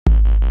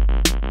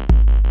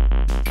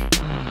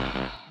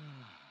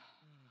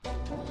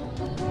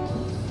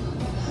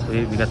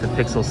sweet. We got the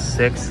Pixel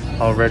 6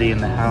 already in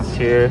the house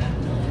here.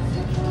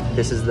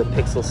 This is the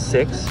Pixel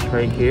 6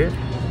 right here.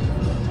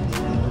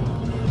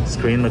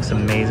 Screen looks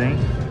amazing.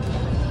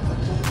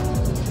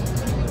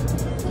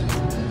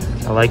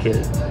 I like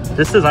it.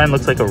 This design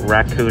looks like a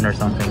raccoon or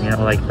something, you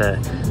know, like the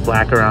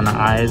black around the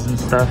eyes and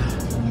stuff.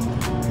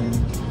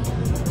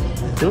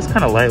 It feels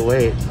kind of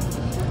lightweight.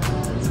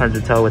 It's hard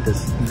to tell with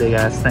this big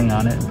ass thing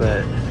on it,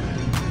 but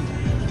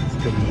it's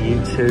good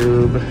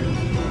YouTube.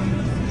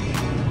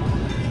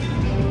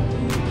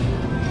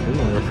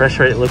 Ooh, refresh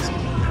rate looks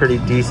pretty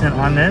decent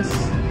on this.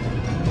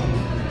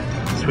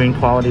 Screen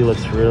quality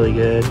looks really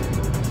good.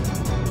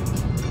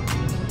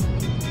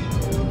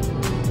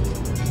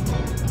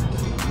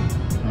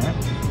 Alright,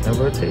 no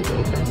rotate,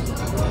 okay.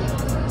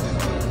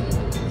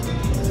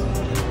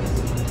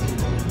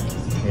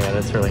 Yeah,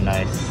 that's really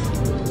nice.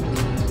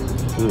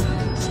 Ooh,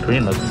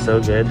 screen looks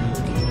so good.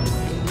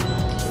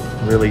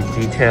 Really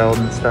detailed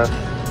and stuff.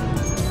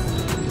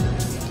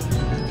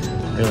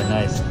 Really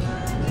nice.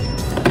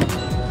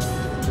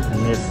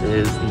 And this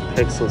is the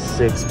Pixel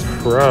 6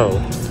 Pro.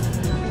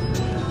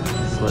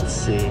 So let's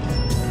see.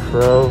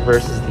 Pro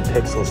versus the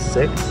Pixel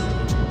 6.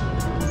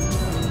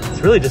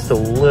 It's really just a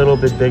little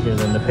bit bigger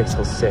than the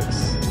Pixel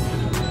 6.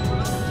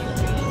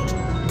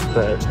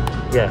 But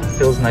yeah, it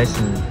feels nice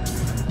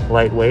and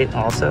lightweight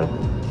also.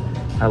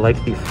 I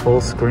like the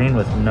full screen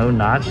with no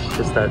notch,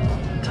 just that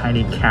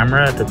tiny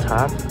camera at the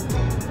top.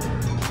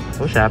 I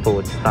wish Apple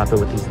would stop it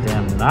with these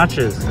damn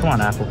notches. Come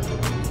on, Apple.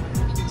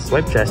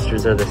 Swipe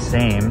gestures are the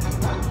same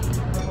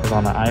as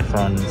on the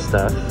iPhone and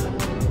stuff.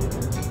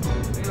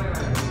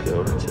 Let's go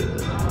over to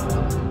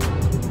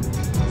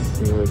let's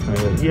see where can we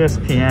go?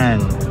 ESPN.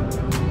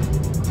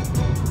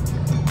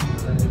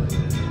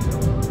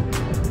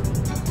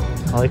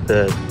 I like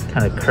the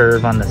kind of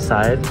curve on the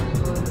side.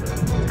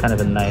 It's kind of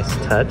a nice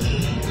touch.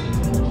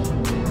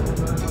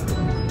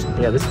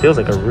 Yeah, this feels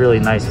like a really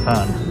nice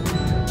phone.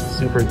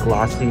 Super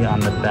glossy on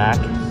the back,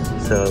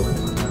 so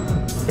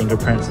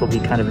fingerprints will be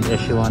kind of an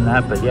issue on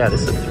that, but yeah,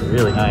 this looks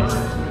really nice.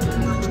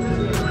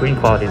 Screen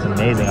quality is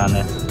amazing on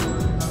this.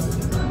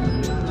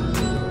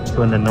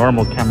 So in the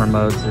normal camera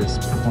modes, there's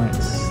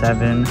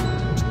 0.7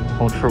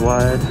 ultra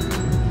wide.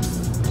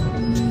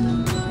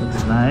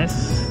 Looks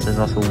nice. There's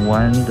also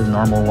the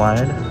normal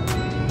wide.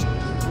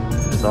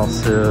 There's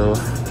also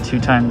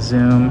 2x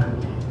zoom,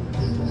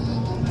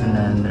 and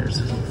then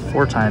there's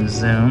 4x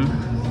zoom.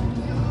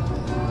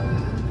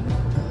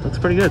 Looks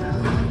pretty good.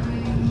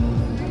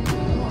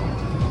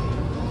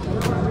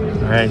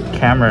 All right,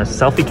 camera,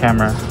 selfie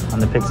camera on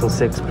the Pixel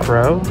 6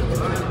 Pro.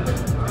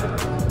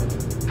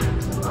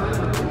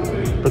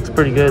 Looks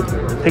pretty good.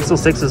 The Pixel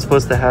 6 is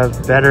supposed to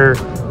have better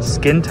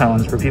skin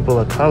tones for people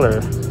of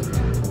color.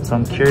 So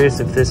I'm curious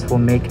if this will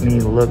make me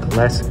look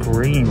less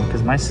green,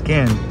 because my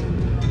skin,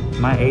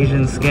 my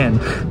Asian skin,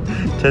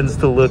 tends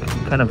to look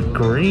kind of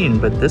green,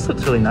 but this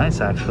looks really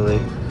nice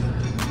actually.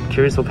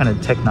 Curious what kind of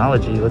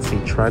technology. Let's see,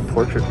 try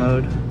portrait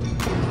mode. Is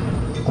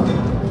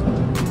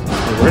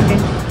it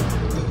working?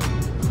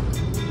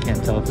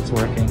 Can't tell if it's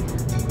working.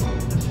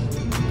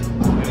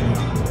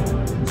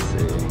 Let's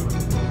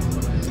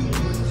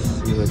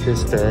see what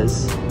this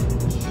does.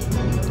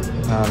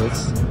 Oh,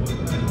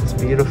 it's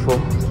beautiful.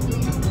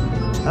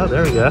 Oh,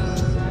 there we go.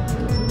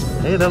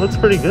 Hey, that looks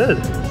pretty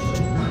good.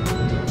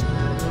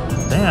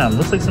 Damn,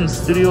 looks like some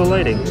studio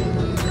lighting.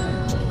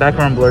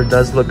 Background blur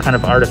does look kind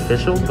of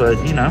artificial, but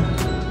you know.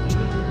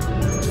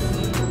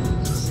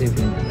 See if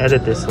we can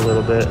edit this a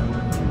little bit.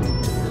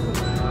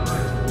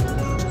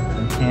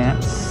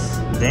 Enhance.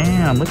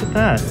 Damn, look at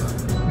that.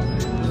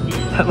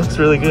 That looks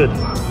really good.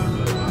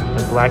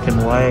 The black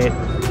and white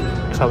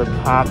color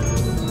pop.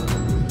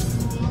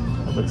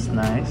 That looks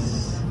nice.